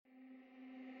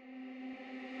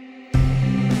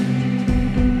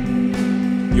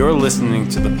You're listening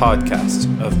to the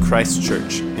podcast of Christ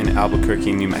Church in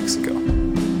Albuquerque, New Mexico.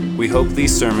 We hope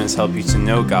these sermons help you to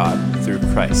know God through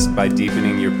Christ by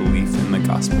deepening your belief in the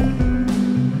gospel.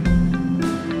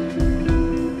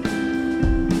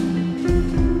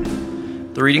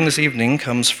 The reading this evening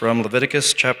comes from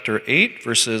Leviticus chapter 8,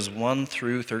 verses 1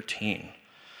 through 13.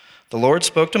 The Lord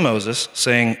spoke to Moses,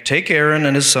 saying, "Take Aaron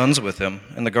and his sons with him,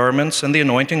 and the garments and the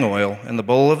anointing oil, and the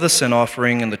bowl of the sin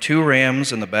offering, and the 2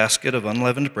 rams and the basket of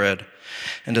unleavened bread,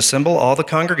 and assemble all the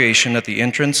congregation at the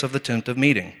entrance of the tent of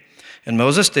meeting." And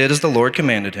Moses did as the Lord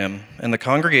commanded him, and the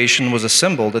congregation was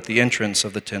assembled at the entrance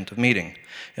of the tent of meeting.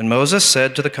 And Moses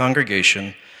said to the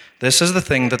congregation, "This is the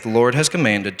thing that the Lord has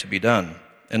commanded to be done."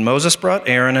 And Moses brought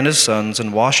Aaron and his sons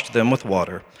and washed them with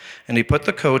water. And he put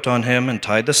the coat on him and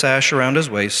tied the sash around his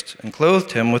waist and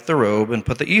clothed him with the robe and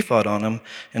put the ephod on him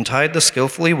and tied the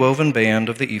skillfully woven band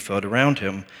of the ephod around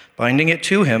him, binding it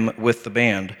to him with the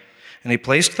band. And he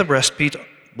placed the breastpiece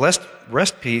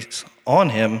on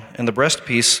him, and the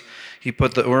breastpiece he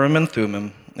put the Urim and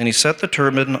Thummim. And he set the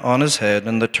turban on his head,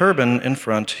 and the turban in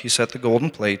front he set the golden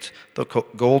plate,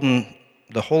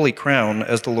 the holy crown,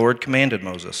 as the Lord commanded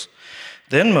Moses.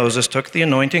 Then Moses took the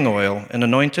anointing oil and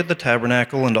anointed the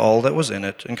tabernacle and all that was in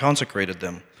it and consecrated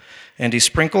them. And he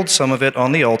sprinkled some of it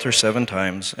on the altar 7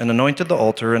 times and anointed the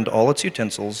altar and all its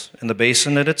utensils and the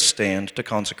basin and its stand to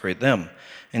consecrate them.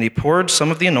 And he poured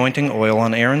some of the anointing oil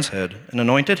on Aaron's head and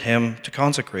anointed him to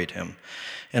consecrate him.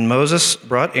 And Moses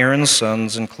brought Aaron's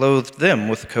sons and clothed them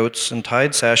with coats and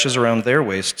tied sashes around their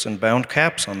waists and bound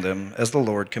caps on them as the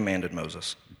Lord commanded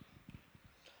Moses.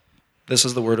 This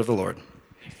is the word of the Lord.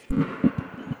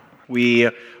 We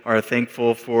are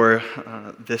thankful for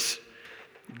this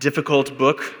difficult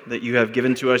book that you have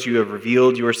given to us. You have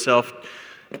revealed yourself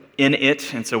in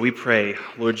it. And so we pray,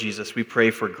 Lord Jesus, we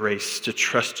pray for grace to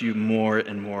trust you more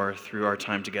and more through our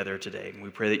time together today. We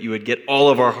pray that you would get all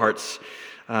of our hearts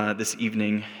this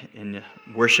evening in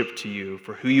worship to you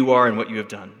for who you are and what you have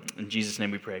done. In Jesus'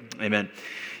 name we pray. Amen.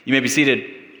 You may be seated.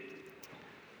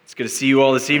 It's good to see you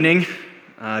all this evening.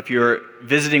 If you're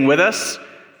visiting with us,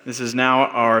 this is now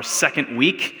our second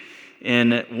week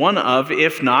in one of,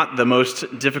 if not the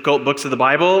most difficult books of the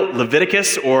Bible,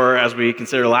 Leviticus, or as we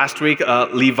considered last week,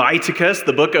 Leviticus,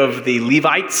 the book of the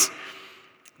Levites,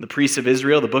 the priests of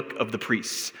Israel, the book of the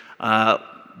priests.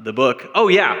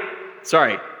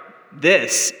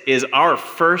 This is our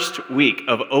first week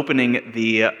of opening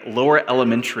the lower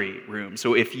elementary room.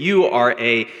 So if you are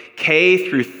a K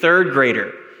through 3rd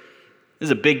grader, this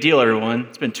is a big deal, everyone.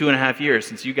 It's been 2.5 years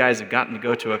since you guys have gotten to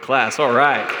go to a class. All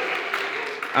right.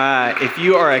 If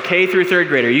you are a K through 3rd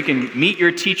grader, you can meet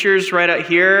your teachers right out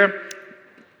here.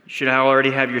 You should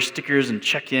already have your stickers and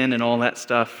check-in and all that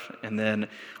stuff. And then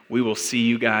we will see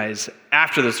you guys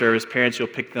after the service. Parents, you'll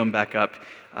pick them back up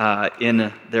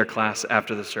in their class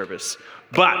after the service.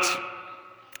 But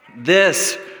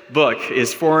this book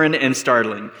is foreign and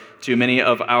startling to many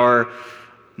of our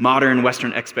modern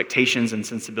Western expectations and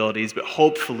sensibilities, but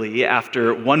hopefully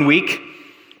after 1 week,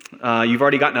 you've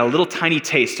already gotten a little tiny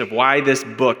taste of why this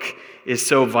book is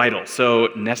so vital, so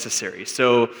necessary,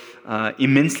 so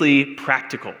immensely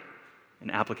practical in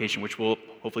application, which we'll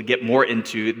hopefully get more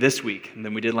into this week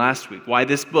than we did last week. Why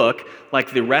this book,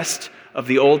 like the rest of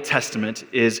the Old Testament,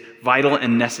 is vital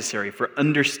and necessary for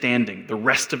understanding the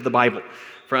rest of the Bible,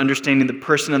 for understanding the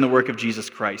person and the work of Jesus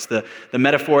Christ. The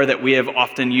metaphor that we have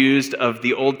often used of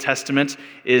the Old Testament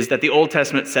is that the Old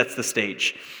Testament sets the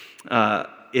stage.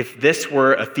 If this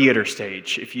were a theater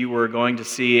stage, if you were going to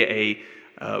see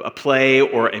a play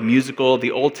or a musical,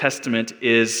 the Old Testament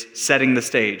is setting the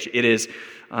stage. It is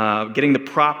getting the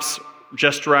props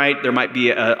just right. There might be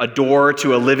a door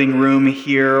to a living room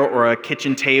here or a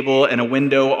kitchen table and a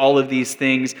window. All of these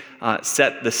things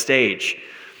set the stage.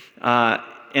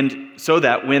 And so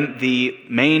that when the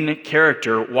main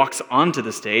character walks onto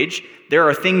the stage, there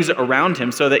are things around him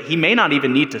so that he may not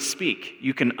even need to speak.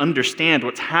 You can understand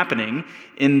what's happening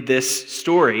in this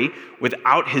story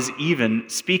without his even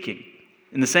speaking.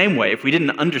 In the same way, if we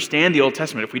didn't understand the Old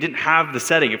Testament, if we didn't have the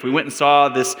setting, if we went and saw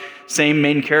this same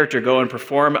main character go and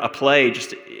perform a play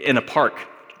just in a park,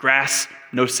 grass,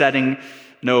 no setting,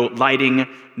 no lighting,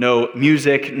 no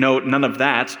music, none of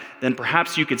that, then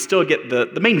perhaps you could still get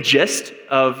the main gist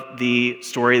of the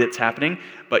story that's happening,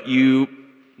 but you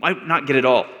might not get it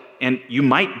all. And you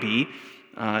might be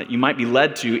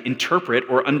led to interpret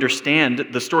or understand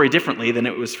the story differently than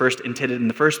it was first intended in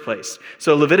the first place.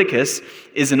 So Leviticus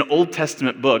is an Old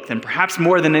Testament book that perhaps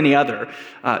more than any other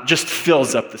just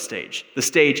fills up the stage. The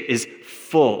stage is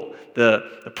full.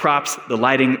 The props, the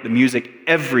lighting, the music,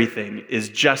 everything is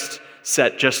just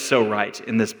set just so right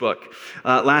in this book.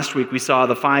 Last week, we saw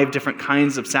the 5 different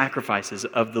kinds of sacrifices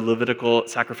of the Levitical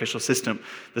sacrificial system.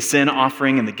 The sin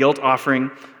offering and the guilt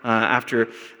offering. After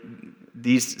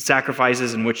these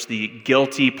sacrifices in which the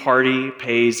guilty party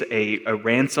pays a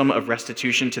ransom of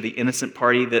restitution to the innocent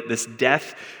party, that this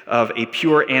death of a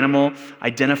pure animal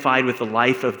identified with the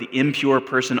life of the impure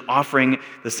person offering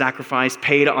the sacrifice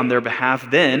paid on their behalf.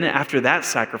 Then, after that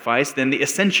sacrifice, then the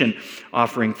ascension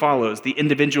offering follows. The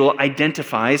individual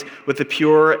identifies with the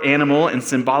pure animal and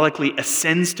symbolically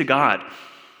ascends to God,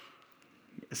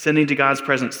 ascending to God's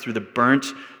presence through the burnt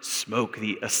smoke,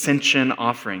 the ascension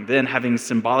offering. Then, having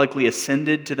symbolically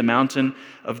ascended to the mountain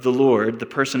of the Lord, the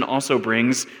person also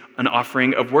brings an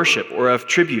offering of worship or of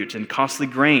tribute and costly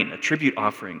grain, a tribute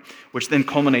offering, which then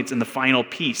culminates in the final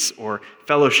peace or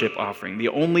fellowship offering, the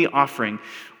only offering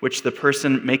which the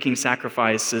person making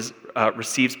sacrifices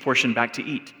receives portion back to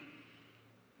eat.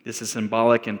 This is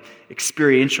symbolic and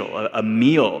experiential, a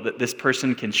meal that this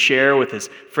person can share with his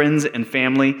friends and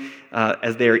family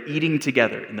as they are eating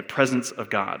together in the presence of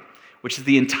God, which is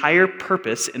the entire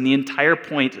purpose and the entire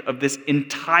point of this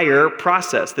entire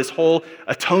process, this whole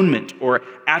atonement or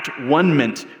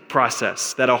at-one-ment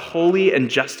process, that a holy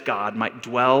and just God might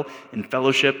dwell in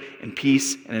fellowship and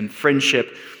peace and in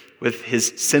friendship with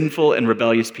his sinful and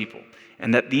rebellious people,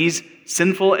 and that these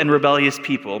sinful and rebellious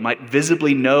people might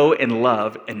visibly know and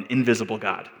love an invisible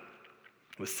God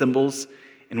with symbols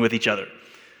and with each other.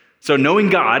 So knowing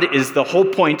God is the whole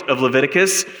point of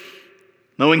Leviticus.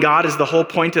 Knowing God is the whole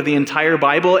point of the entire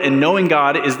Bible, and knowing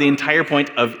God is the entire point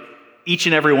of each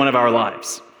and every one of our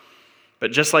lives.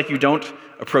 But just like you don't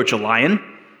approach a lion,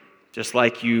 just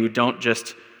like you don't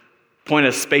just point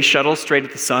a space shuttle straight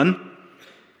at the sun,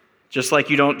 just like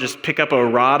you don't just pick up a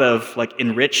rod of like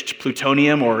enriched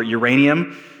plutonium or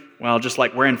uranium, well, just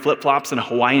like wearing flip-flops and a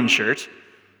Hawaiian shirt,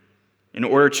 in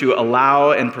order to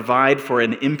allow and provide for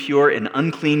an impure and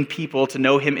unclean people to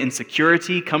know him in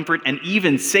security, comfort, and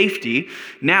even safety,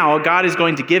 now God is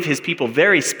going to give his people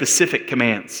very specific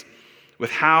commands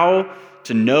with how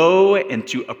to know and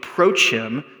to approach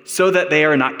him so that they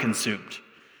are not consumed.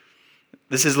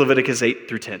 This is Leviticus 8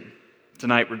 through 10.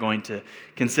 Tonight we're going to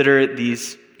consider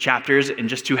these chapters in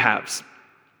just 2 halves.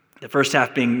 The first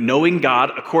half being knowing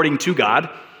God according to God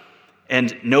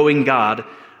and knowing God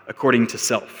according to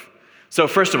self. So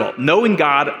first of all, knowing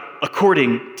God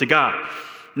according to God.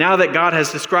 Now that God has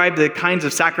described the kinds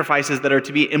of sacrifices that are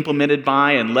to be implemented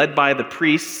by and led by the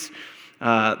priests,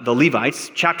 the Levites,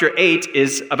 chapter 8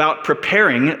 is about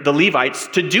preparing the Levites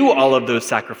to do all of those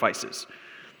sacrifices.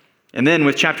 And then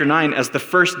with chapter 9 as the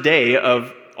first day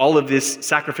of all of this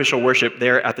sacrificial worship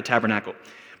there at the tabernacle.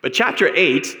 But chapter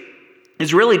 8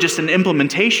 is really just an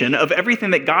implementation of everything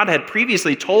that God had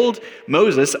previously told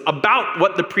Moses about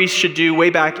what the priests should do way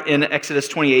back in Exodus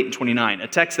 28 and 29, a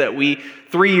text that we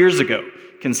 3 years ago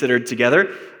considered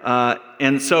together.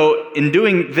 And so in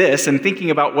doing this and thinking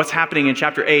about what's happening in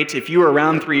chapter 8, if you were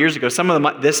around 3 years ago, some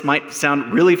of this might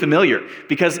sound really familiar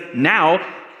because now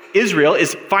Israel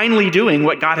is finally doing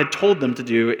what God had told them to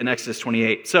do in Exodus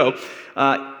 28. So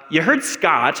you heard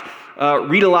Scott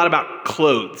read a lot about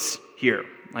clothes here,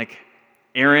 like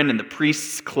Aaron and the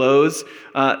priest's clothes.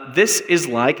 This is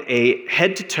like a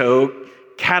head-to-toe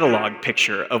catalog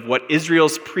picture of what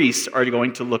Israel's priests are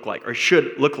going to look like or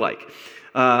should look like.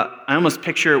 I almost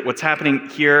picture what's happening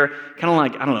here, kind of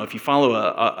like, I don't know, if you follow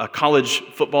a college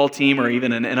football team or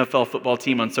even an NFL football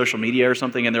team on social media or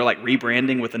something, and they're like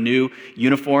rebranding with a new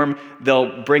uniform,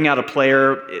 they'll bring out a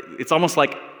player. It's almost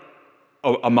like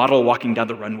a model walking down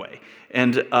the runway.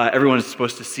 And everyone is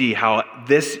supposed to see how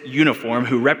this uniform,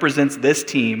 who represents this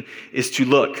team, is to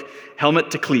look.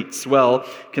 Helmet to cleats. Well,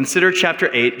 consider chapter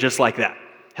 8 just like that.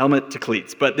 Helmet to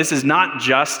cleats. But this is not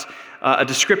just a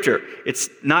descriptor. It's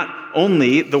not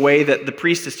only the way that the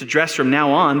priest is to dress from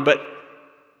now on, but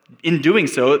in doing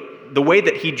so, the way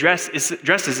that he dresses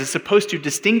is supposed to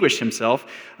distinguish himself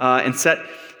and set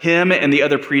him and the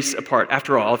other priests apart.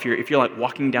 After all, if you're like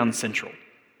walking down Central,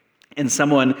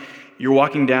 and you're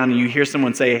walking down and you hear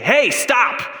someone say, "Hey,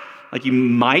 stop!" Like you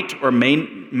might or may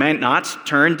not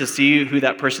turn to see who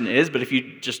that person is, but if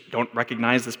you just don't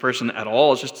recognize this person at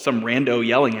all, it's just some rando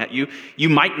yelling at you, you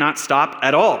might not stop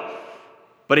at all.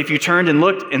 But if you turned and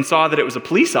looked and saw that it was a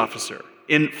police officer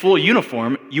in full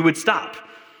uniform, you would stop.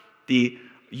 The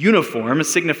uniform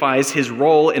signifies his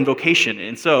role and vocation.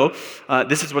 And so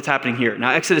this is what's happening here.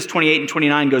 Now, Exodus 28 and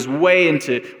 29 goes way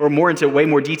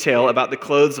more detail about the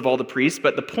clothes of all the priests.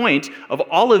 But the point of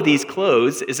all of these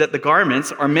clothes is that the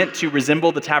garments are meant to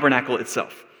resemble the tabernacle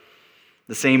itself.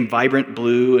 The same vibrant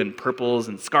blue and purples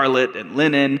and scarlet and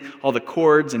linen, all the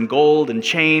cords and gold and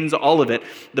chains, all of it.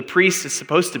 The priest is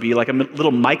supposed to be like a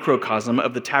little microcosm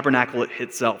of the tabernacle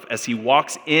itself as he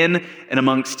walks in and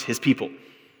amongst his people.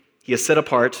 He is set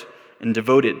apart and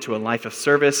devoted to a life of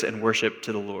service and worship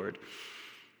to the Lord.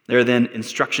 There are then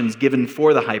instructions given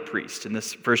for the high priest. In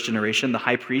this first generation, the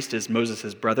high priest is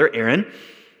Moses' brother, Aaron.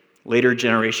 Later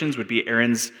generations would be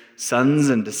Aaron's sons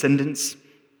and descendants.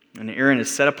 And Aaron is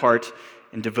set apart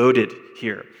and devoted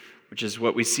here, which is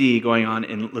what we see going on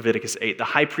in Leviticus 8. The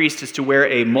high priest is to wear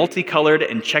a multicolored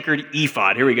and checkered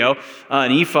ephod. Here we go.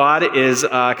 An ephod is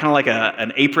kind of like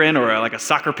an apron or like a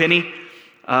soccer penny.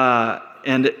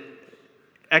 And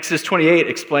Exodus 28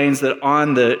 explains that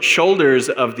on the shoulders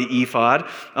of the ephod,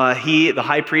 the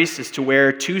high priest, is to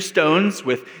wear 2 stones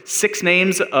with 6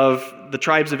 names of the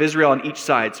tribes of Israel on each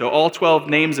side. So all 12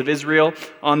 names of Israel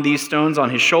on these stones on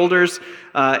his shoulders.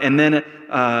 And then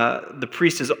the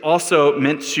priest is also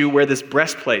meant to wear this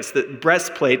breastplate,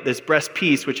 this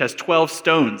breastpiece, which has 12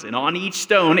 stones. And on each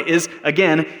stone is,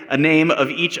 again, a name of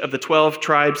each of the 12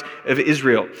 tribes of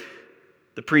Israel.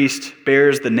 The priest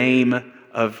bears the name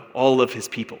of all of his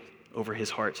people over his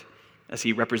heart as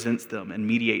he represents them and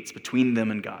mediates between them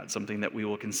and God, something that we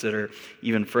will consider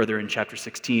even further in chapter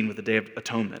 16 with the Day of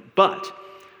Atonement. But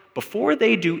before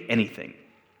they do anything,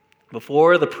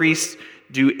 before the priests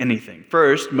do anything,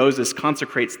 first Moses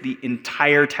consecrates the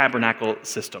entire tabernacle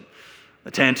system.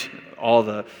 The tent, all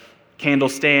the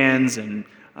candlestands and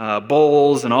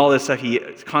bowls and all this stuff, he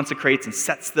consecrates and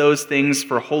sets those things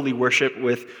for holy worship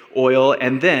with oil,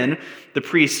 and then the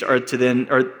priests are to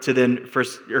then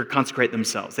first consecrate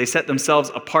themselves. They set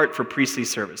themselves apart for priestly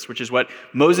service, which is what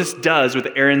Moses does with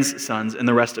Aaron's sons in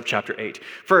the rest of chapter 8.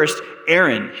 First,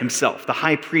 Aaron himself, the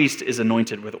high priest, is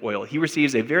anointed with oil. He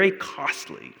receives a very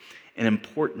costly and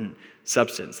important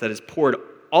substance that is poured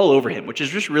all over him, which is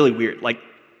just really weird. Like,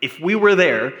 if we were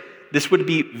there, this would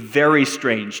be very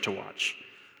strange to watch.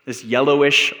 This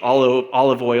yellowish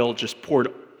olive oil just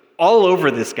poured all over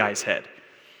this guy's head.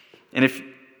 And if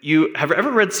you have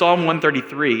ever read Psalm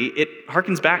 133, it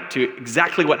harkens back to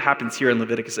exactly what happens here in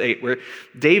Leviticus 8, where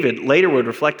David later would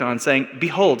reflect on saying,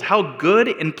 "Behold, how good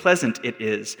and pleasant it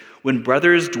is when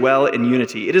brothers dwell in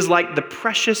unity. It is like the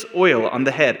precious oil on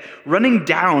the head, running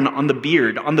down on the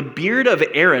beard of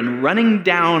Aaron, running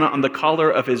down on the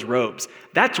collar of his robes."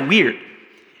 That's weird.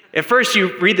 At first,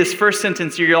 you read this first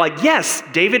sentence, you're like, yes,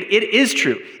 David, it is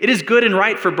true. It is good and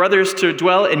right for brothers to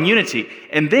dwell in unity.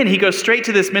 And then he goes straight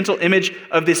to this mental image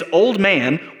of this old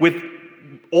man with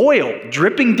oil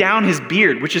dripping down his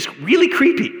beard, which is really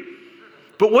creepy.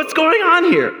 But what's going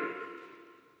on here?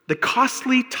 The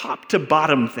costly top to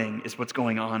bottom thing is what's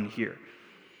going on here.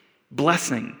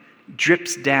 Blessing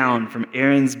drips down from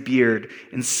Aaron's beard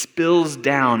and spills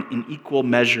down in equal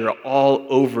measure all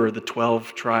over the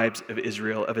 12 tribes of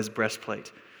Israel of his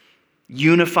breastplate.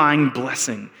 Unifying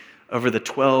blessing over the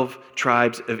 12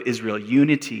 tribes of Israel.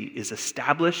 Unity is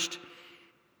established,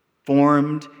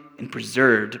 formed, and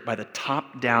preserved by the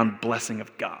top-down blessing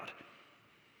of God.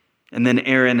 And then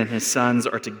Aaron and his sons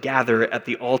are to gather at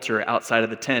the altar outside of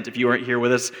the tent. If you weren't here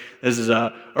with us, this is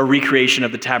a recreation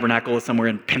of the tabernacle somewhere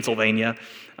in Pennsylvania.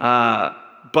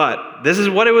 But this is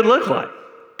what it would look like.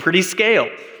 Pretty scale.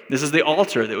 This is the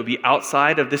altar that would be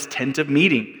outside of this tent of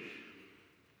meeting.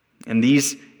 And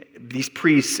these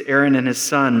priests, Aaron and his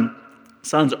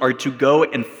sons, are to go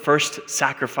and first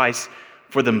sacrifice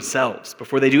for themselves.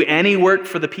 Before they do any work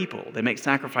for the people, they make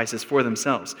sacrifices for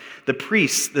themselves. The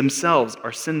priests themselves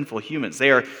are sinful humans.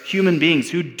 They are human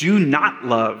beings who do not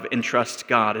love and trust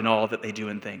God in all that they do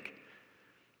and think.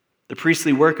 The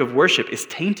priestly work of worship is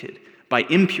tainted by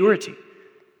impurity,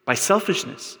 by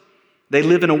selfishness. They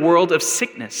live in a world of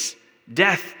sickness,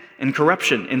 death, and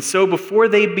corruption. And so before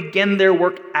they begin their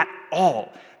work at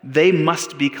all, they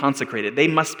must be consecrated. They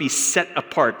must be set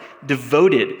apart,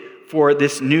 devoted for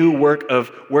this new work of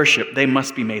worship. They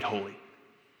must be made holy.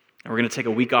 And we're going to take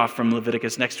a week off from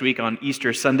Leviticus next week on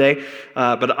Easter Sunday,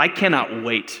 but I cannot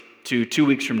wait to 2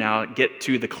 weeks from now get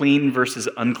to the clean versus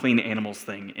unclean animals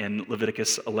thing in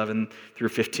Leviticus 11 through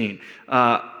 15.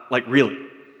 Like really,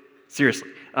 seriously.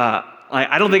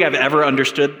 I don't think I've ever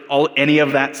understood any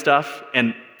of that stuff,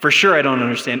 and for sure I don't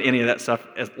understand any of that stuff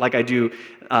like I do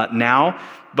now,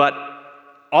 but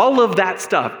all of that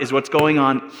stuff is what's going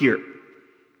on here.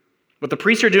 What the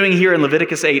priests are doing here in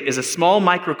Leviticus 8 is a small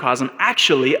microcosm,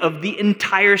 actually, of the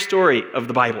entire story of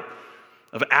the Bible.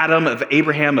 Of Adam, of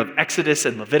Abraham, of Exodus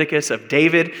and Leviticus, of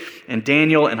David and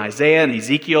Daniel and Isaiah and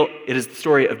Ezekiel. It is the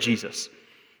story of Jesus.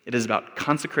 It is about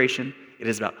consecration. It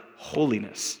is about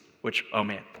holiness, which, oh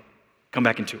man, come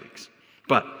back in 2 weeks.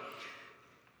 But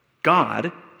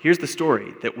God, here's the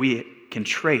story that we can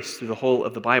trace through the whole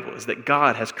of the Bible, is that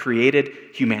God has created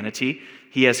humanity.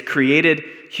 He has created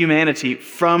humanity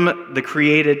from the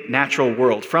created natural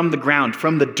world, from the ground,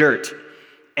 from the dirt.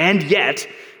 And yet,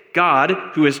 God,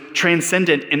 who is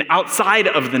transcendent and outside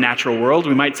of the natural world,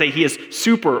 we might say he is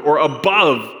super or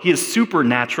above, he is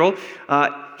supernatural.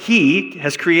 He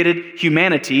has created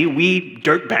humanity, we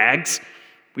dirtbags,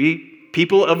 we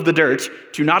people of the dirt,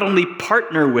 to not only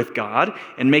partner with God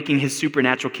in making his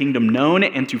supernatural kingdom known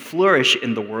and to flourish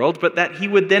in the world, but that he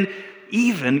would then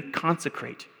even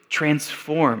consecrate,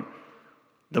 transform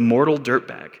the mortal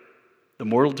dirtbag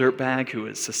who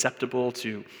is susceptible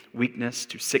to weakness,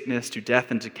 to sickness, to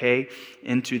death and decay,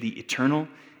 into the eternal,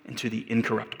 into the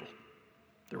incorruptible.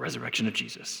 The resurrection of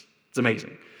Jesus. It's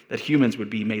amazing that humans would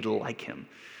be made like him.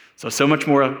 So much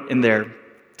more in there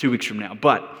 2 weeks from now.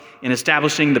 But in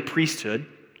establishing the priesthood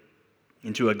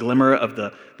into a glimmer of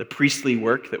the priestly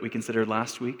work that we considered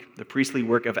last week, the priestly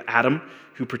work of Adam,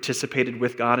 who participated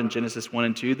with God in Genesis 1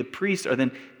 and 2, the priests are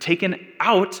then taken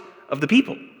out of the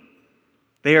people.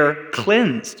 They are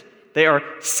cleansed. They are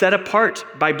set apart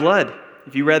by blood.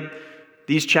 If you read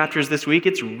these chapters this week,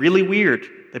 it's really weird.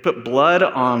 They put blood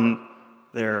on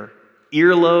their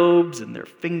earlobes and their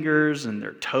fingers and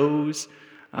their toes.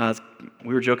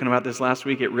 We were joking about this last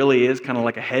week. It really is kind of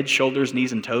like a head, shoulders,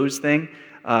 knees, and toes thing.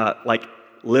 Like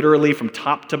literally from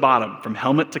top to bottom, from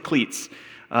helmet to cleats.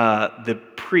 The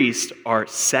priests are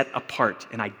set apart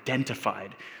and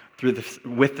identified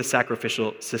with the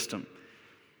sacrificial system.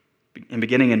 And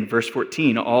beginning in verse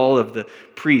 14, all of the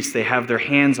priests, they have their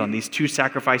hands on these 2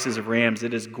 sacrifices of rams.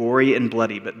 It is gory and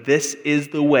bloody, but this is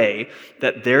the way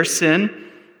that their sin,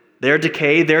 their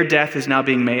decay, their death is now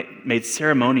being made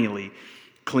ceremonially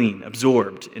clean,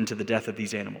 absorbed into the death of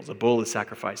these animals. A bull is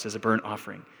sacrificed as a burnt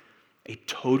offering, a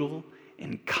total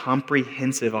and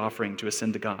comprehensive offering to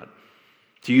ascend to God.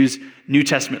 To use New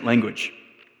Testament language,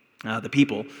 the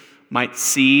people might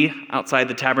see outside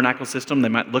the tabernacle system. They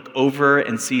might look over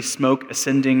and see smoke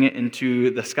ascending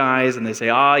into the skies, and they say,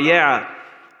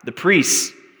 the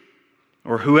priests,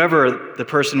 or whoever the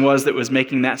person was that was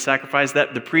making that sacrifice,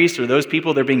 that the priests or those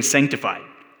people, they're being sanctified.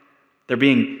 They're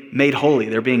being made holy.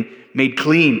 They're being made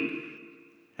clean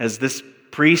as this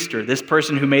priest or this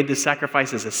person who made this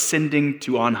sacrifice is ascending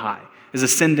to on high, is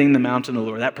ascending the mountain of the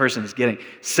Lord. That person is getting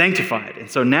sanctified.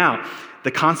 And so now, the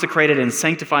consecrated and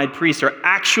sanctified priests are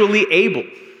actually able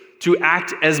to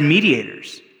act as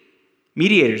mediators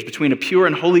between a pure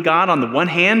and holy God on the one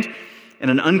hand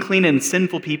and an unclean and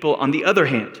sinful people on the other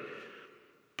hand.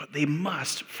 But they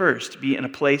must first be in a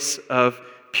place of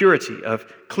purity,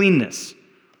 of cleanness.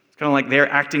 It's kind of like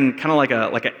they're acting kind of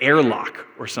like an airlock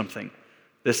or something,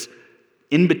 this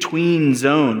in-between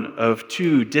zone of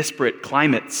 2 disparate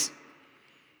climates.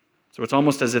 So it's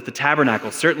almost as if the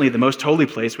tabernacle, certainly the most holy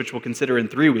place, which we'll consider in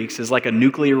 3 weeks, is like a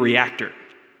nuclear reactor.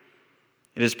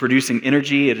 It is producing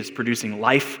energy, it is producing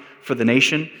life for the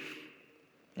nation.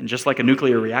 And just like a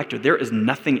nuclear reactor, there is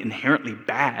nothing inherently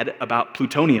bad about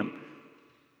plutonium.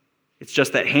 It's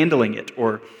just that handling it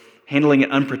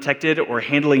unprotected, or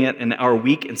handling it in our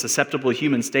weak and susceptible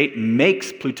human state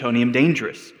makes plutonium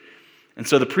dangerous. And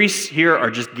so the priests here are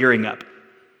just gearing up.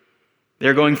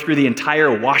 They're going through the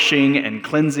entire washing and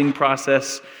cleansing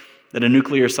process that a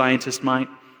nuclear scientist might.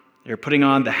 They're putting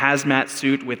on the hazmat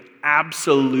suit with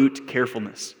absolute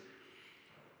carefulness.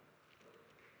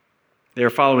 They're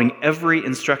following every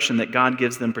instruction that God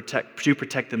gives them to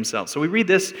protect themselves. So we read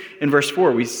this in verse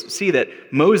 4. We see that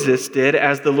Moses did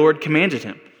as the Lord commanded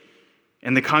him,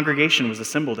 and the congregation was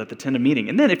assembled at the tent of meeting.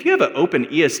 And then if you have an open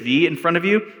ESV in front of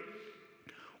you,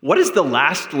 what is the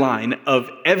last line of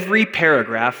every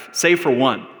paragraph, save for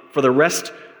one, for the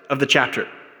rest of the chapter?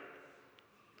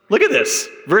 Look at this.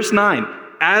 Verse 9,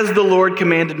 as the Lord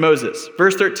commanded Moses.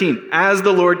 Verse 13, as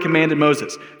the Lord commanded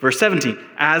Moses. Verse 17,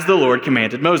 as the Lord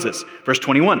commanded Moses. Verse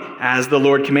 21, as the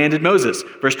Lord commanded Moses.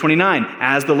 Verse 29,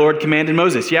 as the Lord commanded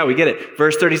Moses. Yeah, we get it.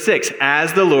 Verse 36,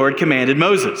 as the Lord commanded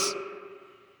Moses.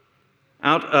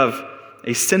 Out of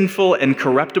a sinful and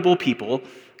corruptible people,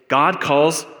 God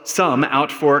calls some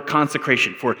out for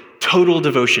consecration, for total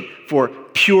devotion, for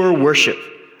pure worship.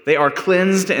 They are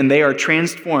cleansed and they are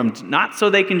transformed, not so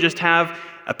they can just have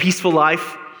a peaceful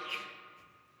life.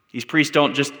 These priests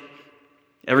don't just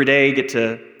every day get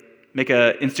to make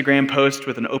an Instagram post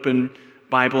with an open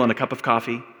Bible and a cup of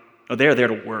coffee. No, they're there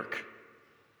to work.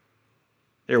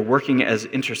 They're working as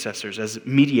intercessors, as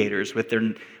mediators with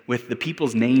the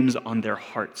people's names on their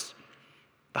hearts.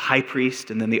 The high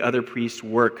priest and then the other priests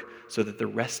work so that the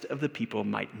rest of the people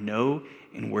might know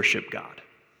and worship God.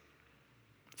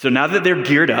 So now that they're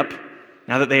geared up,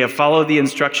 now that they have followed the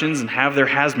instructions and have their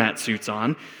hazmat suits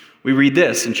on, We read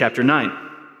this in chapter 9,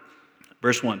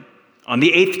 verse 1. On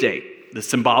the 8th day, the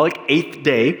symbolic 8th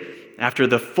day, after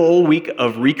the full week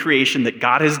of recreation that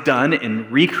God has done in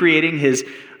recreating his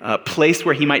place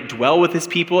where he might dwell with his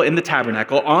people in the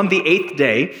tabernacle, on the 8th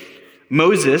day,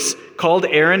 Moses called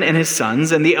Aaron and his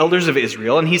sons and the elders of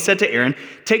Israel, and he said to Aaron,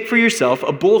 "Take for yourself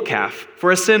a bull calf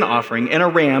for a sin offering and a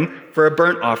ram for a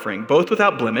burnt offering, both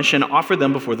without blemish, and offer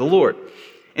them before the Lord.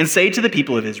 And say to the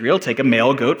people of Israel, take a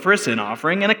male goat for a sin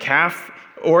offering and a calf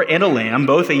and a lamb,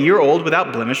 both a year old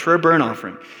without blemish for a burnt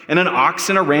offering, and an ox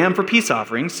and a ram for peace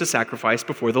offerings to sacrifice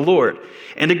before the Lord,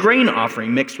 and a grain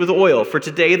offering mixed with oil, for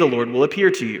today the Lord will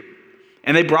appear to you."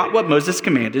 And they brought what Moses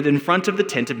commanded in front of the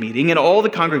tent of meeting, and all the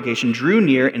congregation drew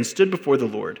near and stood before the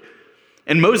Lord.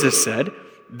 And Moses said,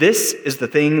 "This is the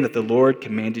thing that the Lord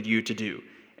commanded you to do."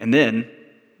 And then,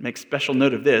 make special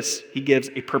note of this, he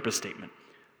gives a purpose statement.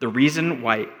 The reason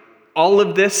why all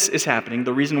of this is happening,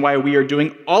 the reason why we are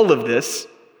doing all of this,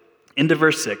 into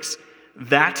verse 6,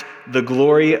 that the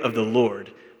glory of the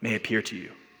Lord may appear to you.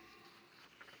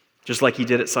 Just like he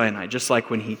did at Sinai, just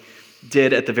like when he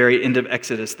did at the very end of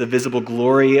Exodus, the visible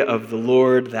glory of the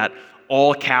Lord, that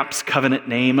all caps covenant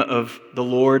name of the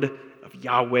Lord, of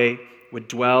Yahweh, would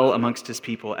dwell amongst his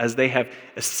people. As they have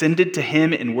ascended to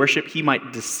him in worship, he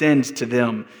might descend to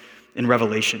them in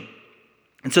revelation.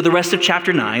 And so the rest of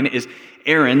chapter 9 is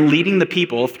Aaron leading the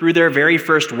people through their very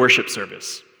first worship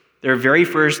service, their very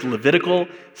first Levitical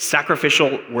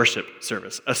sacrificial worship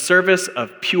service, a service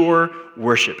of pure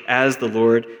worship as the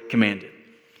Lord commanded.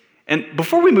 And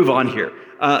before we move on here,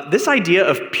 this idea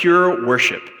of pure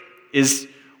worship is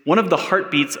one of the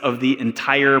heartbeats of the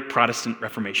entire Protestant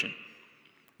Reformation.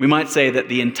 We might say that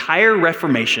the entire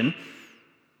Reformation,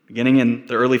 beginning in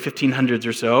the early 1500s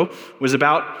or so, was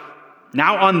about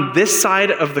now on this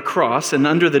side of the cross and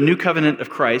under the new covenant of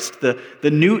Christ, the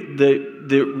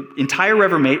entire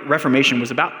Reformation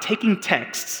was about taking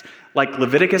texts like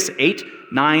Leviticus 8,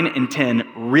 9, and 10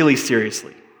 really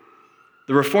seriously.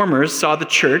 The Reformers saw the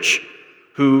church,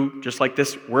 who, just like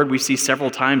this word we see several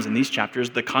times in these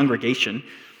chapters, the congregation,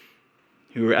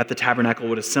 who at the tabernacle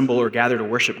would assemble or gather to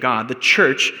worship God, the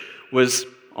church was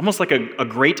almost like a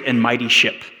great and mighty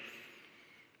ship.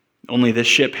 Only this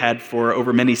ship had, for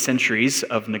over many centuries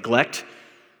of neglect,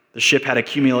 the ship had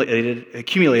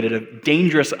accumulated a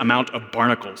dangerous amount of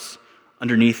barnacles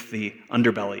underneath the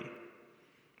underbelly.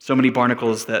 So many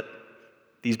barnacles that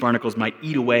these barnacles might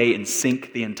eat away and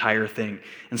sink the entire thing.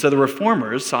 And so the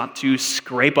Reformers sought to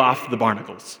scrape off the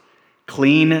barnacles,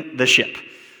 clean the ship,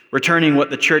 returning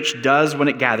what the church does when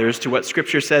it gathers to what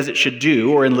Scripture says it should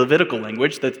do, or in Levitical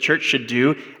language, that the church should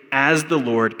do as the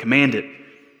Lord commanded.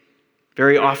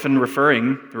 Very often the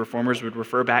Reformers would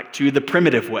refer back to the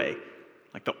primitive way,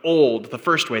 like the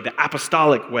first way, the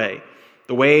apostolic way,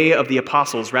 the way of the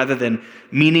apostles, rather than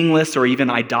meaningless or even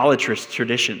idolatrous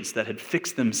traditions that had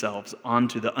fixed themselves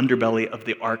onto the underbelly of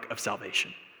the ark of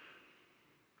salvation.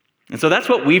 And so that's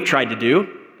what we've tried to do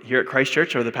here at Christ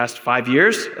Church over the past 5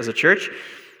 years as a church.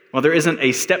 While there isn't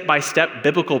a step-by-step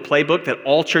biblical playbook that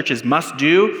all churches must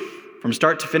do from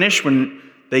start to finish when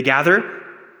they gather,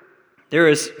 there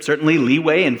is certainly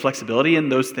leeway and flexibility in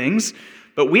those things,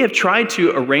 but we have tried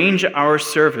to arrange our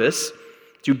service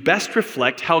to best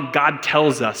reflect how God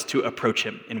tells us to approach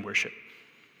him in worship.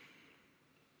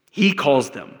 He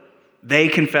calls them. They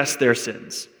confess their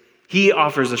sins. He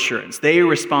offers assurance. They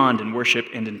respond in worship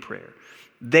and in prayer.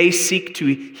 They seek to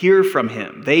hear from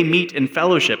him. They meet in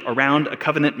fellowship around a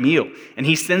covenant meal, and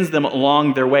he sends them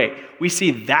along their way. We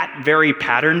see that very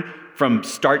pattern from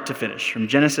start to finish, from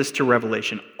Genesis to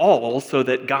Revelation, all so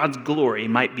that God's glory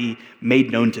might be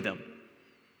made known to them.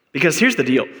 Because here's the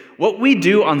deal. What we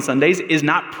do on Sundays is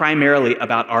not primarily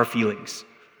about our feelings,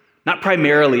 not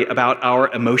primarily about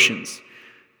our emotions.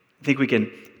 I think we can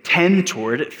tend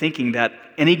toward thinking that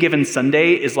any given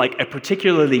Sunday is like a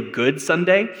particularly good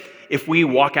Sunday if we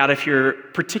walk out of here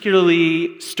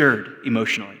particularly stirred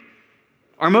emotionally.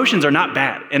 Our emotions are not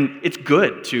bad, and it's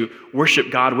good to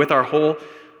worship God with our whole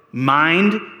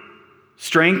mind,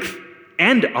 strength,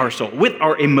 and our soul, with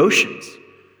our emotions.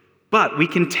 But we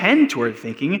can tend toward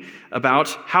thinking about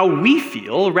how we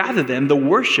feel rather than the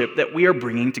worship that we are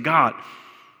bringing to God.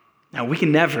 Now, we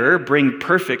can never bring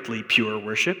perfectly pure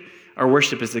worship. Our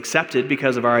worship is accepted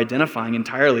because of our identifying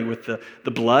entirely with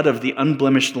the blood of the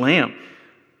unblemished Lamb.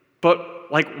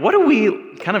 But, what do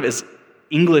we, kind of as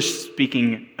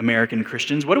English-speaking American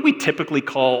Christians, what do we typically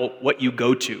call what you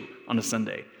go to on a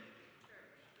Sunday?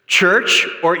 Church,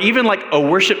 or even like a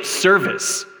worship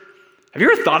service. Have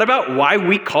you ever thought about why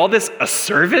we call this a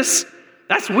service?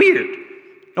 That's weird.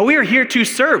 No, we are here to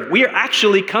serve. We are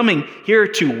actually coming here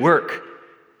to work.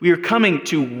 We are coming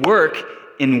to work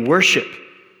in worship.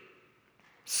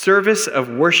 Service of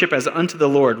worship as unto the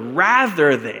Lord,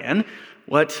 rather than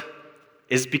what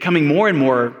is becoming more and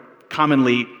more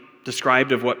commonly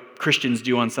described of what Christians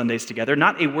do on Sundays together,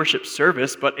 not a worship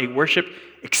service, but a worship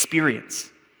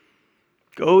experience.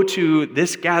 Go to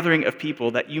this gathering of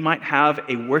people that you might have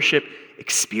a worship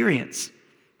experience,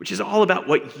 which is all about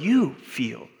what you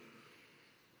feel.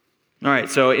 All right,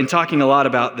 so in talking a lot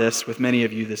about this with many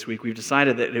of you this week, we've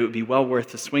decided that it would be well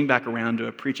worth to swing back around to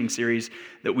a preaching series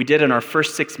that we did in our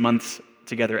first 6 months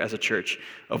together as a church,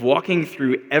 of walking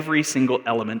through every single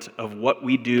element of what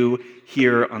we do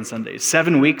here on Sundays.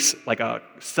 7 weeks, like a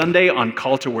Sunday on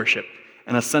call to worship,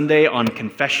 and a Sunday on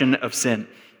confession of sin,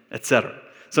 etc.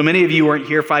 So many of you weren't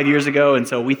here 5 years ago, and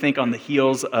so we think on the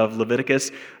heels of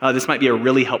Leviticus, this might be a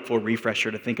really helpful refresher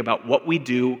to think about what we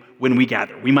do when we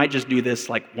gather. We might just do this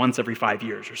like once every 5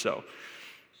 years or so.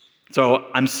 So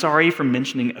I'm sorry for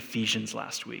mentioning Ephesians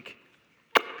last week.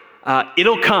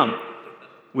 It'll come.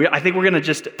 I think we're going to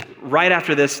just, right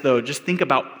after this though, just think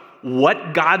about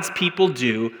what God's people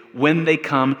do when they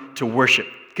come to worship,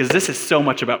 because this is so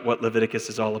much about what Leviticus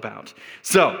is all about.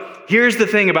 So here's the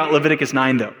thing about Leviticus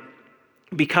 9 though.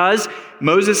 Because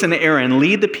Moses and Aaron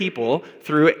lead the people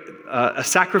through a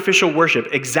sacrificial worship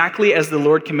exactly as the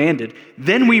Lord commanded,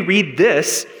 then we read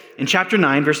this in chapter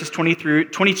 9, verses 22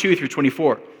 through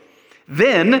 24.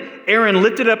 Then Aaron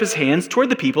lifted up his hands toward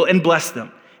the people and blessed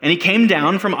them. And he came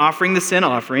down from offering the sin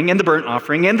offering and the burnt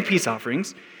offering and the peace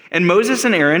offerings. And Moses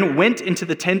and Aaron went into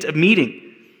the tent of meeting.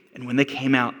 And when they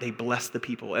came out, they blessed the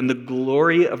people. And the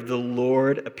glory of the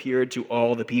Lord appeared to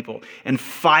all the people. And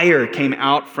fire came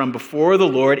out from before the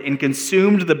Lord and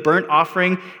consumed the burnt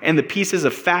offering and the pieces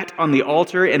of fat on the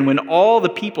altar. And when all the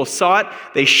people saw it,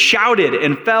 they shouted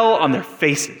and fell on their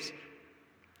faces.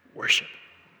 Worship.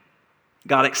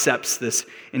 God accepts this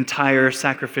entire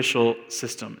sacrificial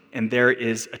system, and there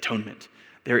is atonement.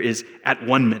 There is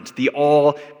at-one-ment. The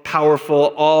all-powerful,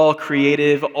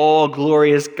 all-creative,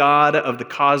 all-glorious God of the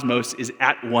cosmos is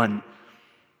at one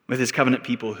with his covenant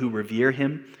people who revere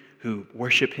him, who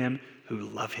worship him, who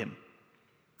love him.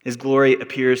 His glory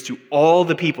appears to all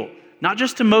the people, not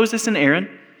just to Moses and Aaron,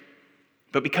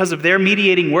 but because of their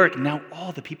mediating work, now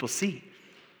all the people see.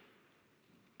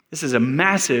 This is a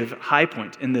massive high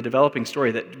point in the developing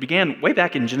story that began way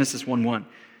back in Genesis 1:1,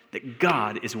 that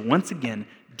God is once again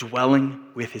dwelling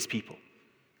with his people.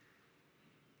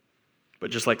 But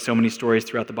just like so many stories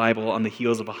throughout the Bible, on the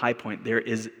heels of a high point, there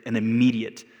is an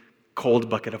immediate cold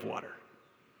bucket of water.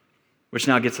 Which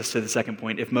now gets us to the second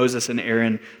point. If Moses and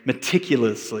Aaron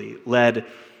meticulously led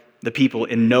the people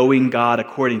in knowing God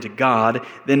according to God,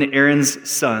 then Aaron's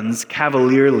sons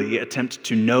cavalierly attempt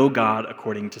to know God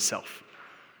according to self.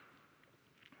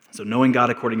 So knowing God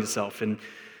according to self. In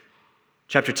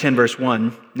chapter 10, verse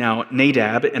 1, now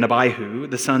Nadab and Abihu,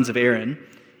 the sons of Aaron,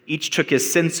 each took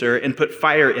his censer and put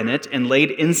fire in it and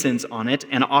laid incense on it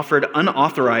and offered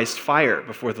unauthorized fire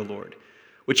before the Lord,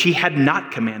 which he had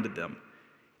not commanded them.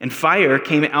 And fire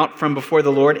came out from before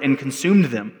the Lord and consumed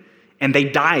them, and they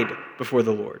died before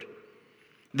the Lord.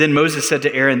 Then Moses said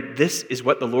to Aaron, "This is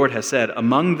what the Lord has said,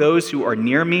 among those who are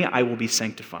near me I will be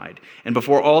sanctified, and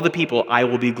before all the people I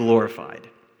will be glorified."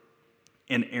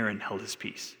 And Aaron held his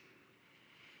peace.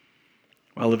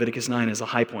 While Leviticus 9 is a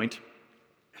high point,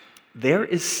 there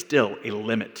is still a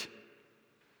limit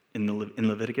in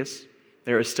Leviticus.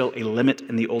 There is still a limit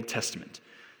in the Old Testament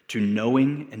to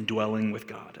knowing and dwelling with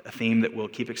God, a theme that we'll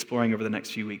keep exploring over the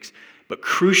next few weeks. But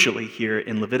crucially here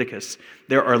in Leviticus,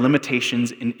 there are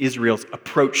limitations in Israel's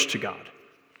approach to God.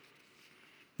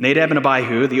 Nadab and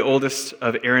Abihu, the oldest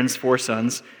of Aaron's 4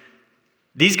 sons,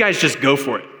 these guys just go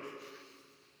for it.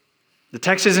 The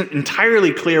text isn't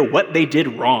entirely clear what they did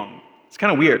wrong. It's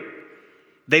kind of weird.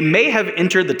 They may have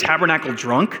entered the tabernacle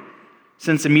drunk,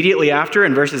 since immediately after,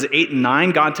 in verses 8 and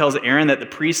 9, God tells Aaron that the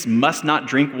priests must not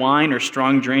drink wine or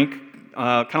strong drink,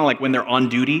 kind of like when they're on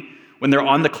duty. When they're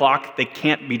on the clock, they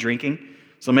can't be drinking.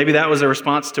 So maybe that was a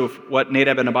response to what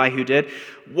Nadab and Abihu did.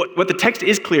 What the text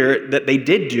is clear that they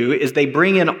did do is they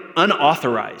bring in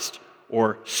unauthorized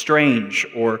or strange,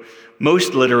 or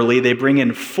most literally, they bring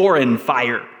in foreign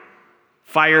fire.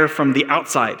 Fire from the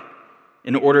outside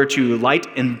in order to light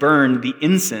and burn the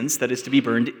incense that is to be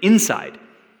burned inside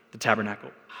the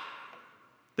tabernacle.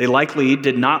 They likely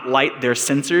did not light their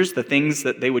censers, the things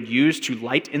that they would use to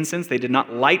light incense. They did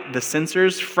not light the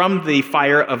censers from the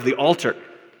fire of the altar.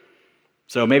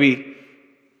 So maybe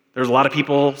there's a lot of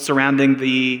people surrounding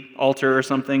the altar or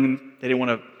something. They didn't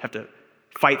want to have to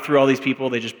fight through all these people.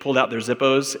 They just pulled out their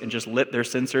Zippos and just lit their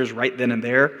censers right then and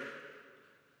there.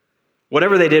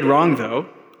 Whatever they did wrong, though,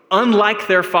 unlike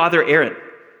their father Aaron,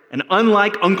 and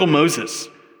unlike Uncle Moses,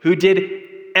 who did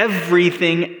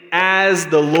everything as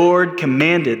the Lord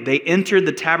commanded. They entered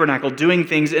the tabernacle doing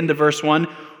things, into verse 1,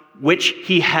 which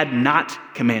he had not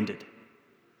commanded.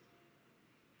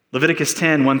 Leviticus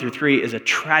 10, 1 through 3 is a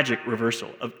tragic reversal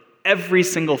of every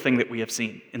single thing that we have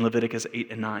seen in Leviticus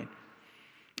 8 and 9.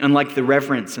 Unlike the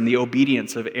reverence and the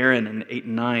obedience of Aaron in 8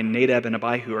 and 9, Nadab and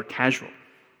Abihu are casual.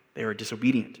 They are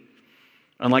disobedient.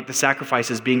 Unlike the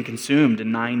sacrifices being consumed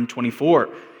in 9:24,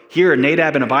 here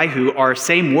Nadab and Abihu are,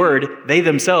 same word, they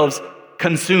themselves,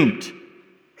 consumed.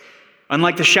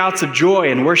 Unlike the shouts of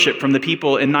joy and worship from the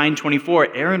people in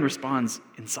 9:24, Aaron responds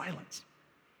in silence.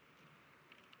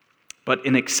 But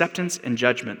in acceptance and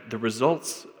judgment, the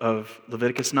results of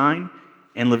Leviticus 9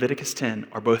 and Leviticus 10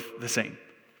 are both the same.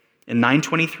 In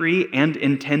 9:23 and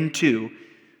in 10:2,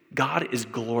 God is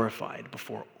glorified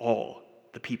before all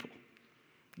the people.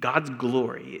 God's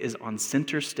glory is on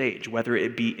center stage, whether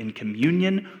it be in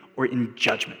communion or in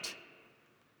judgment.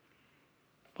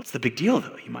 What's the big deal,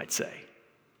 though, you might say?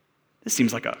 This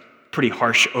seems like a pretty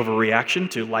harsh overreaction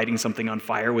to lighting something on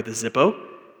fire with a Zippo.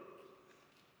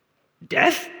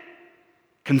 Death?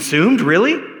 Consumed,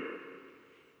 really?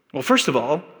 Well, first of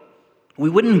all, we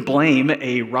wouldn't blame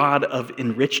a rod of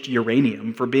enriched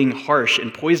uranium for being harsh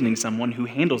and poisoning someone who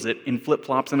handles it in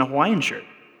flip-flops and a Hawaiian shirt.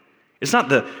 It's not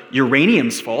the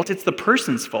uranium's fault, it's the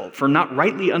person's fault for not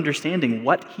rightly understanding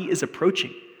what he is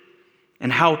approaching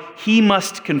and how he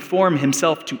must conform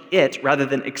himself to it rather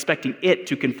than expecting it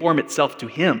to conform itself to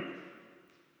him.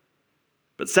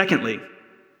 But secondly,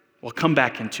 we'll come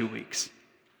back in 2 weeks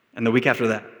and the week after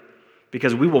that,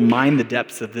 because we will mine the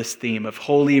depths of this theme of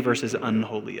holy versus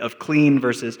unholy, of clean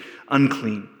versus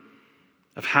unclean,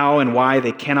 of how and why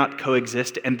they cannot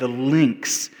coexist, and the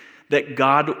links that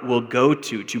God will go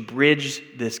to bridge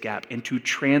this gap and to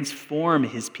transform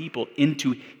his people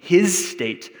into his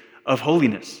state of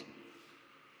holiness.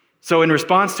 So in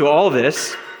response to all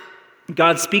this,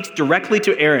 God speaks directly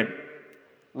to Aaron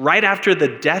right after the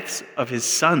deaths of his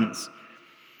sons.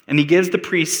 And he gives the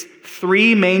priests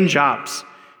 3 main jobs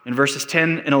in verses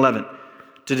 10 and 11.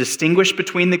 To distinguish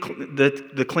between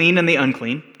the clean and the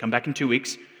unclean, come back in 2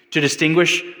 weeks. To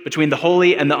distinguish between the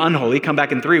holy and the unholy, come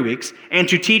back in 3 weeks. And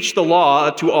to teach the law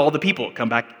to all the people, come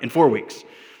back in 4 weeks.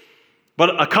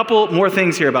 But a couple more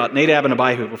things here about Nadab and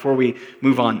Abihu before we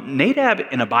move on. Nadab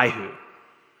and Abihu,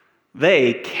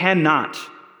 they cannot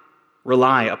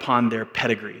rely upon their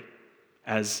pedigree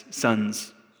as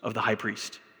sons of the high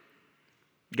priest.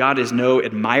 God is no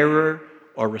admirer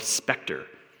or respecter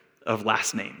of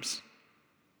last names,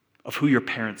 of who your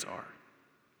parents are.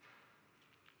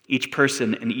 Each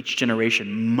person in each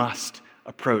generation must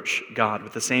approach God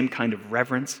with the same kind of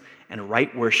reverence and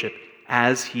right worship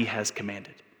as he has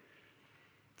commanded.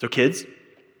 So kids,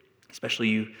 especially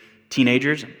you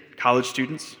teenagers and college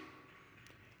students,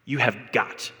 you have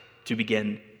got to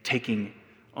begin taking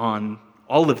on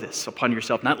all of this upon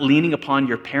yourself, not leaning upon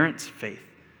your parents' faith,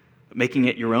 but making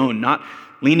it your own, not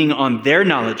leaning on their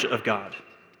knowledge of God,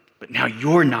 but now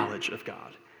your knowledge of God.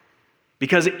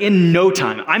 Because in no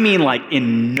time, I mean like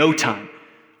in no time,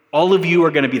 all of you are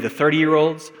going to be the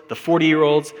 30-year-olds, the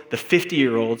 40-year-olds, the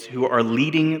 50-year-olds who are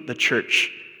leading the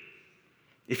church.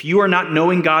 If you are not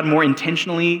knowing God more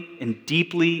intentionally and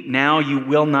deeply now, you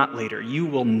will not later. You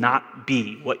will not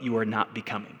be what you are not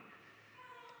becoming.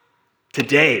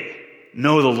 Today,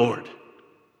 know the Lord.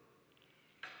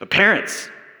 But parents,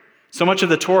 so much of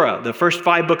the Torah, the first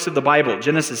 5 books of the Bible,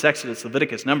 Genesis, Exodus,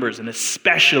 Leviticus, Numbers, and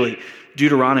especially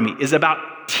Deuteronomy, is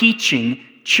about teaching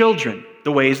children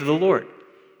the ways of the Lord,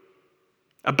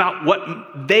 about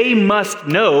what they must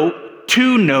know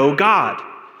to know God.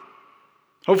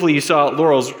 Hopefully you saw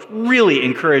Laurel's really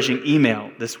encouraging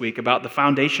email this week about the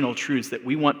foundational truths that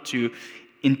we want to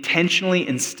intentionally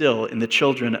instill in the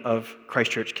children of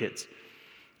Christ Church kids.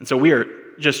 And so we are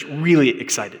just really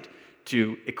excited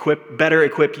to better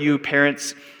equip you,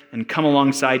 parents, and come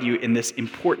alongside you in this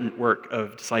important work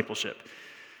of discipleship.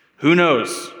 Who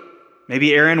knows?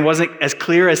 Maybe Aaron wasn't as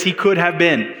clear as he could have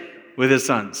been with his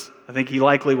sons. I think he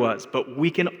likely was. But we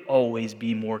can always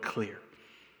be more clear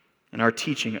in our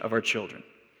teaching of our children.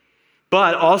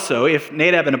 But also, if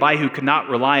Nadab and Abihu could not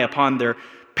rely upon their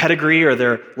pedigree or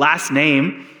their last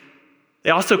name,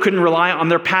 they also couldn't rely on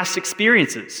their past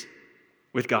experiences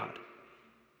with God.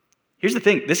 Here's the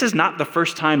thing, this is not the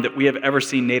first time that we have ever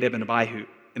seen Nadab and Abihu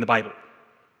in the Bible.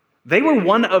 They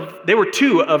were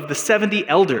 2 of the 70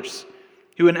 elders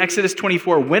who in Exodus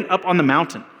 24 went up on the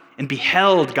mountain and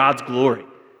beheld God's glory.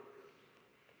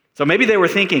 So maybe they were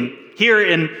thinking, here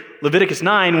in Leviticus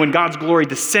 9, when God's glory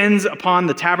descends upon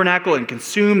the tabernacle and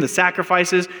consumes the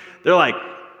sacrifices, they're like,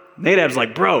 Nadab's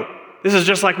like, bro, this is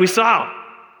just like we saw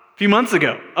a few months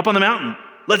ago up on the mountain.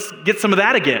 Let's get some of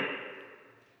that again.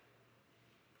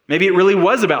 Maybe it really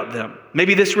was about them.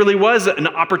 Maybe this really was an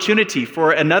opportunity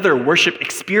for another worship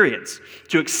experience,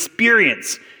 to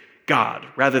experience God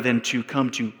rather than to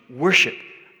come to worship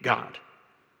God.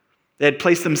 They had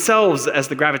placed themselves as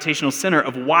the gravitational center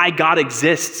of why God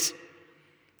exists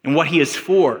and what he is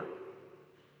for.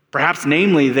 Perhaps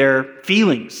namely their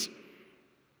feelings,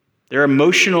 their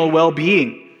emotional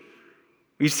well-being.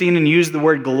 We've seen and used the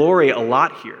word glory a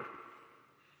lot here.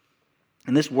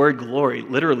 And this word glory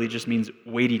literally just means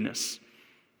weightiness,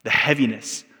 the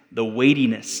heaviness, the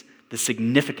weightiness, the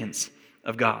significance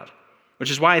of God. Which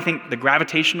is why I think the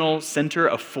gravitational center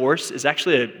of force is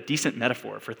actually a decent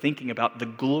metaphor for thinking about the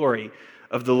glory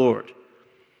of the Lord.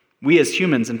 We as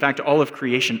humans, in fact, all of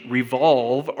creation,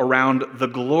 revolve around the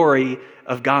glory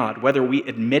of God, whether we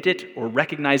admit it or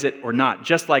recognize it or not,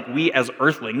 just like we as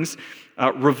earthlings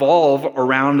revolve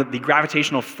around the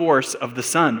gravitational force of the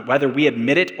sun, whether we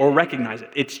admit it or recognize it.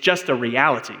 It's just a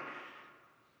reality.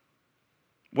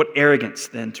 What arrogance,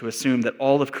 then, to assume that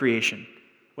all of creation,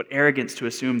 what arrogance to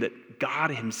assume that God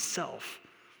himself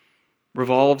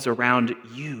revolves around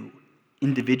you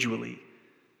individually,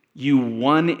 you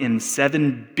 1 in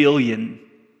 7 billion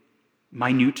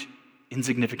minute,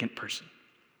 insignificant person.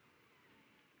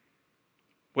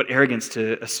 What arrogance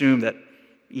to assume that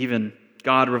even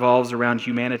God revolves around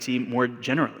humanity more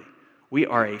generally. We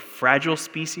are a fragile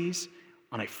species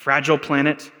on a fragile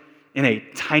planet in a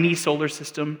tiny solar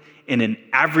system in an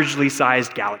averagely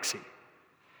sized galaxy.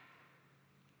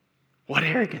 What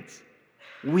arrogance.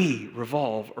 We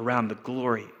revolve around the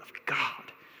glory of God.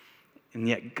 And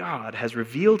yet God has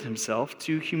revealed himself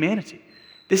to humanity.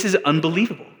 This is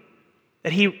unbelievable.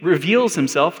 That he reveals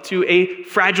himself to a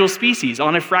fragile species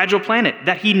on a fragile planet,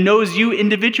 that he knows you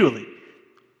individually.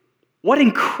 What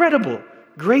incredible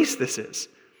grace this is.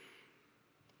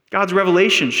 God's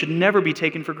revelation should never be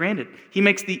taken for granted. He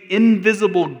makes the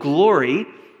invisible glory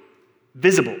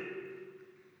visible.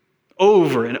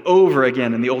 Over and over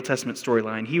again in the Old Testament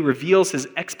storyline, he reveals his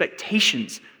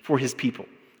expectations for his people.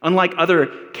 Unlike other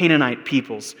Canaanite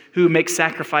peoples who make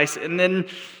sacrifice and then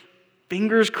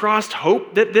fingers crossed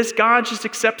hope that this God just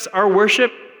accepts our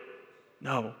worship.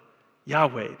 No,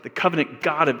 Yahweh, the covenant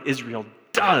God of Israel,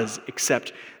 does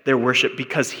accept their worship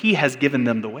because he has given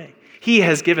them the way. He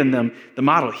has given them the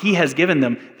model. He has given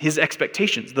them his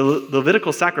expectations. The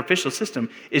Levitical sacrificial system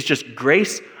is just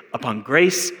grace upon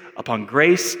grace upon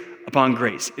grace upon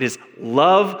grace. It is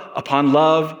love upon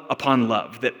love upon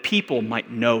love, that people might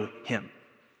know him.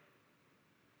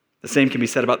 The same can be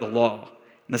said about the law.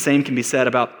 And the same can be said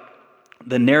about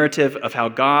the narrative of how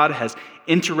God has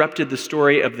interrupted the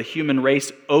story of the human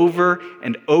race over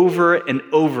and over and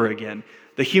over again.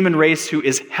 The human race who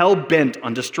is hell-bent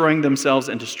on destroying themselves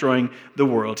and destroying the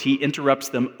world. He interrupts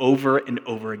them over and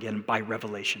over again by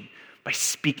revelation, by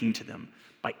speaking to them,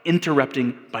 by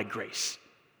interrupting by grace.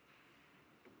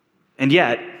 And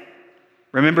yet,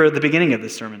 remember the beginning of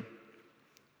this sermon.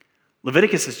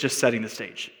 Leviticus is just setting the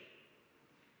stage.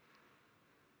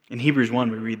 In Hebrews 1,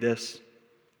 we read this.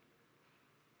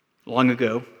 Long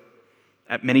ago,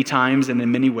 at many times and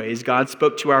in many ways, God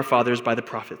spoke to our fathers by the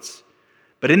prophets.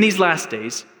 But in these last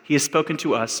days, he has spoken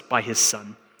to us by his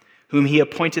Son, whom he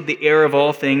appointed the heir of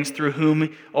all things, through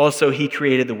whom also he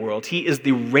created the world. He is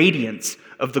the radiance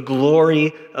of the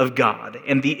glory of God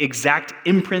and the exact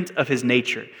imprint of his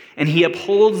nature. And he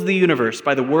upholds the universe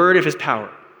by the word of his power.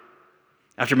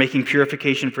 After making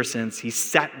purification for sins, he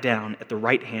sat down at the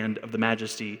right hand of the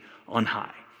Majesty on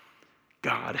high.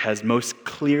 God has most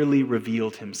clearly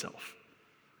revealed himself.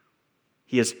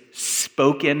 He has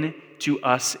spoken to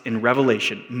us in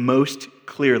Revelation most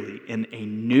clearly in a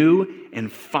new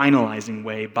and finalizing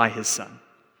way by his Son.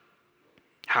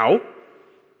 How?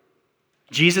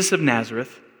 Jesus of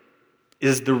Nazareth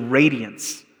is the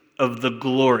radiance of the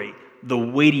glory, the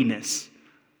weightiness,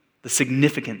 the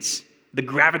significance, the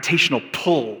gravitational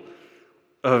pull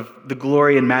of the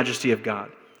glory and majesty of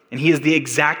God. And he is the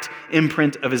exact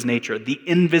imprint of his nature, the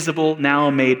invisible now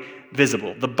made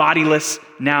visible, the bodiless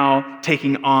now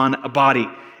taking on a body,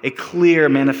 a clear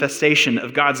manifestation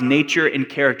of God's nature and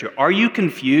character. Are you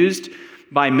confused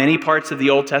by many parts of the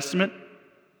Old Testament?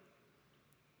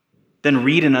 Then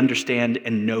read and understand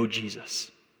and know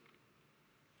Jesus.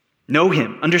 Know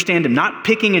him, understand him, not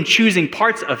picking and choosing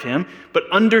parts of him, but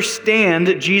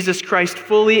understand Jesus Christ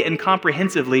fully and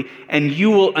comprehensively, and you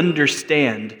will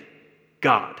understand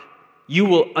God. You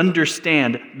will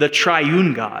understand the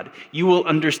triune God. You will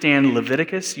understand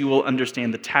Leviticus. You will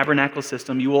understand the tabernacle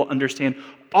system. You will understand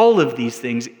all of these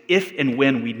things if and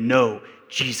when we know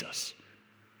Jesus.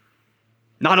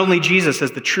 Not only Jesus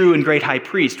as the true and great high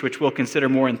priest, which we'll consider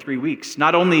more in 3 weeks,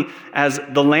 not only as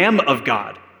the Lamb of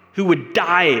God who would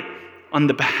die on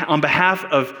behalf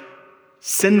of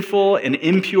sinful and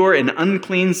impure and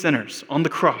unclean sinners on the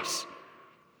cross,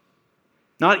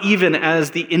 not even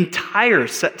as the entire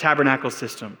tabernacle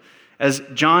system, as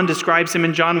John describes him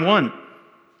in John 1,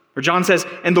 where John says,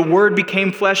 "And the Word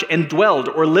became flesh and dwelled,"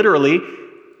 or literally,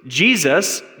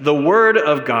 Jesus, the Word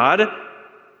of God,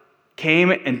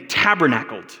 came and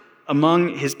tabernacled among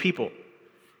his people.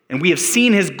 And we have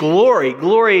seen his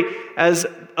glory as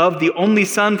of the only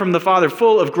Son from the Father,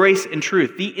 full of grace and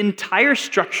truth. The entire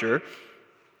structure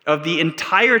of the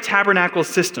entire tabernacle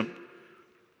system,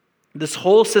 this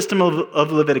whole system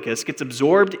of Leviticus gets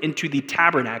absorbed into the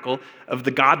tabernacle of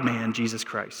the God-man, Jesus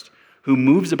Christ, who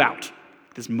moves about,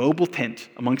 this mobile tent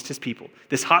amongst his people,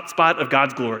 this hotspot of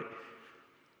God's glory,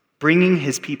 bringing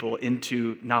his people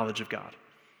into knowledge of God.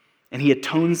 And he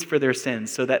atones for their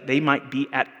sins so that they might be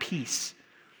at peace,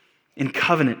 in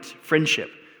covenant friendship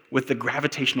with the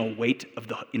gravitational weight of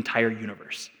the entire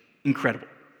universe. Incredible.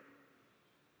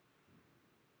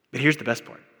 But here's the best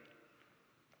part.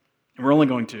 And we're only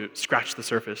going to scratch the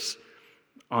surface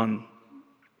on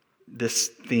this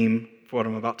theme for what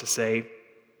I'm about to say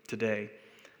today.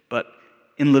 But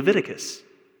in Leviticus,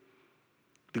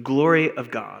 the glory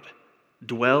of God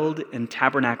dwelled and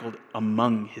tabernacled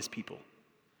among his people.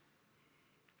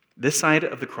 This side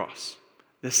of the cross,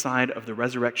 this side of the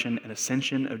resurrection and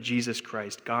ascension of Jesus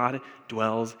Christ, God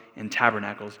dwells and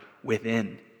tabernacles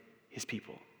within his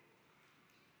people.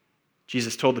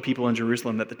 Jesus told the people in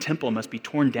Jerusalem that the temple must be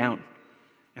torn down,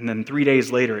 and then 3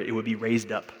 days later it would be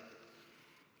raised up.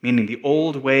 Meaning the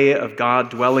old way of God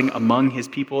dwelling among his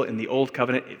people in the old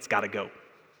covenant, it's got to go.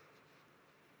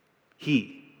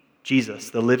 He, Jesus,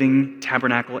 the living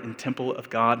tabernacle and temple of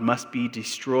God, must be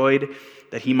destroyed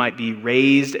that he might be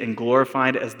raised and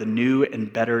glorified as the new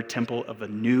and better temple of a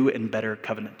new and better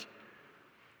covenant.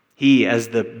 He, as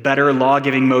the better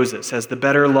law-giving Moses, as the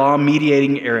better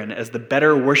law-mediating Aaron, as the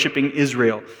better worshiping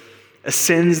Israel,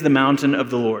 ascends the mountain of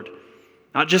the Lord,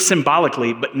 not just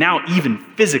symbolically, but now even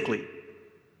physically.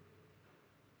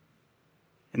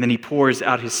 And then he pours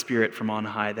out his Spirit from on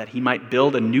high that he might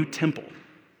build a new temple.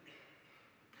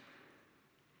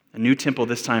 A new temple,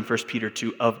 this time, 1 Peter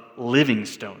 2, of living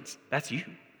stones. That's you.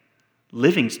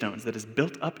 Living stones that is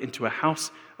built up into a house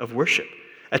of worship.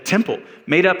 A temple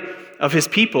made up of his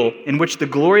people in which the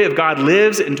glory of God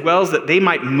lives and dwells, that they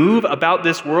might move about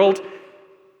this world,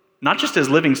 not just as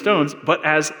living stones, but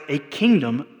as a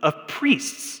kingdom of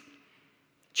priests.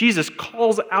 Jesus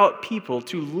calls out people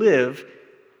to live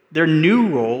their new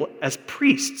role as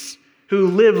priests who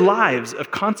live lives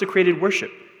of consecrated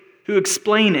worship, who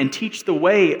explain and teach the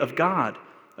way of God,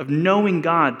 of knowing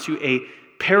God to a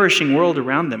perishing world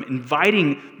around them,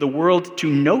 inviting the world to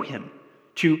know him,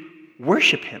 to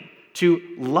worship him, to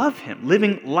love him,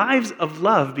 living lives of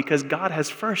love because God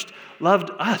has first loved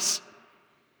us.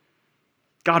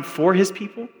 God for his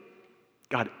people,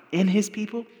 God in his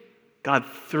people, God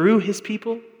through his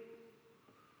people.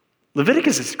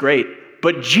 Leviticus is great,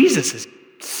 but Jesus is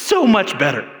so much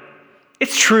better.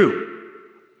 It's true.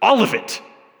 All of it.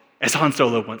 As Han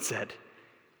Solo once said.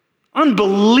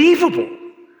 Unbelievable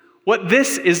what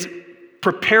this is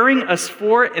preparing us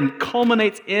for and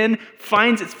culminates in,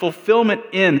 finds its fulfillment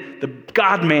in the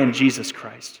God-man, Jesus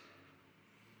Christ.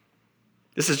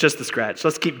 This is just the scratch.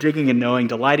 Let's keep digging and knowing,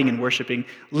 delighting and worshiping,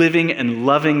 living and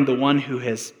loving the one who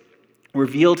has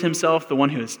revealed himself, the one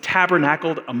who has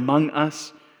tabernacled among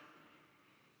us,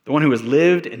 the one who has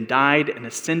lived and died and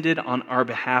ascended on our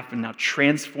behalf and now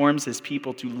transforms his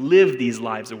people to live these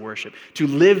lives of worship, to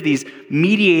live these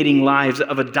mediating lives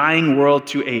of a dying world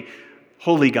to a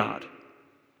holy God,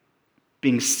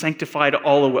 being sanctified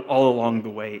all along the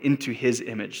way into his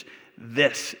image.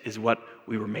 This is what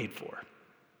we were made for.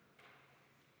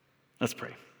 Let's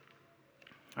pray.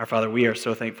 Our Father, we are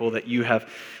so thankful that you have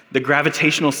the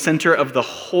gravitational center of the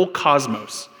whole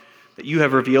cosmos, that you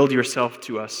have revealed yourself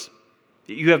to us,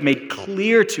 that you have made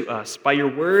clear to us by your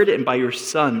word and by your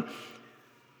Son,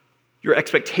 your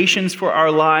expectations for our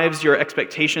lives, your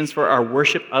expectations for our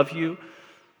worship of you,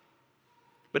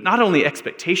 but not only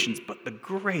expectations, but the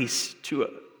grace to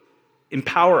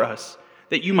empower us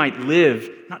that you might live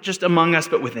not just among us,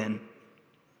 but within,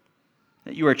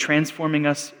 that you are transforming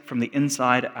us from the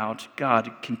inside out.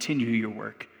 God, continue your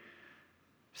work.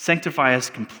 Sanctify us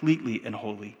completely and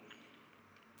wholly,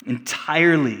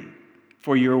 entirely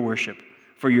for your worship,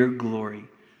 for your glory.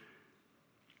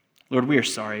 Lord, we are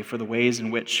sorry for the ways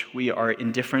in which we are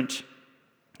indifferent,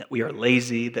 that we are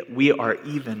lazy, that we are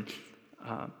even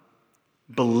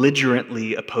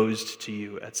belligerently opposed to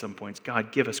you at some points.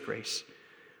 God, give us grace.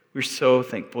 We're so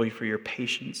thankful for your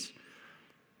patience,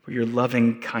 for your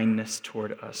loving kindness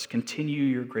toward us. Continue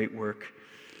your great work.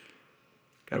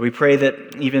 God, we pray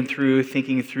that even through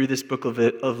thinking through this book of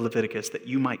Leviticus, that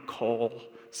you might call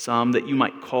some, that you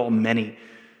might call many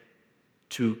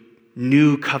to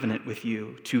new covenant with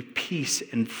you, to peace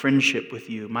and friendship with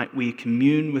you. Might we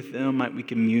commune with them, might we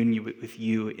commune with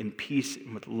you in peace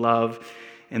and with love,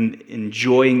 and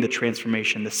enjoying the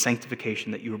transformation, the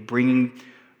sanctification that you are bringing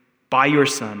by your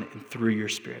Son and through your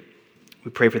Spirit.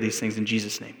 We pray for these things in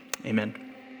Jesus' name. Amen.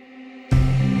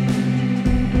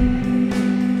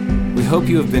 We hope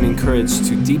you have been encouraged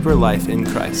to deeper life in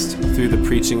Christ through the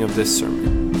preaching of this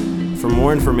sermon. For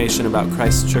more information about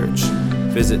Christ Church,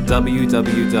 visit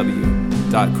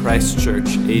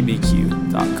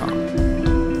www.christchurchabq.com.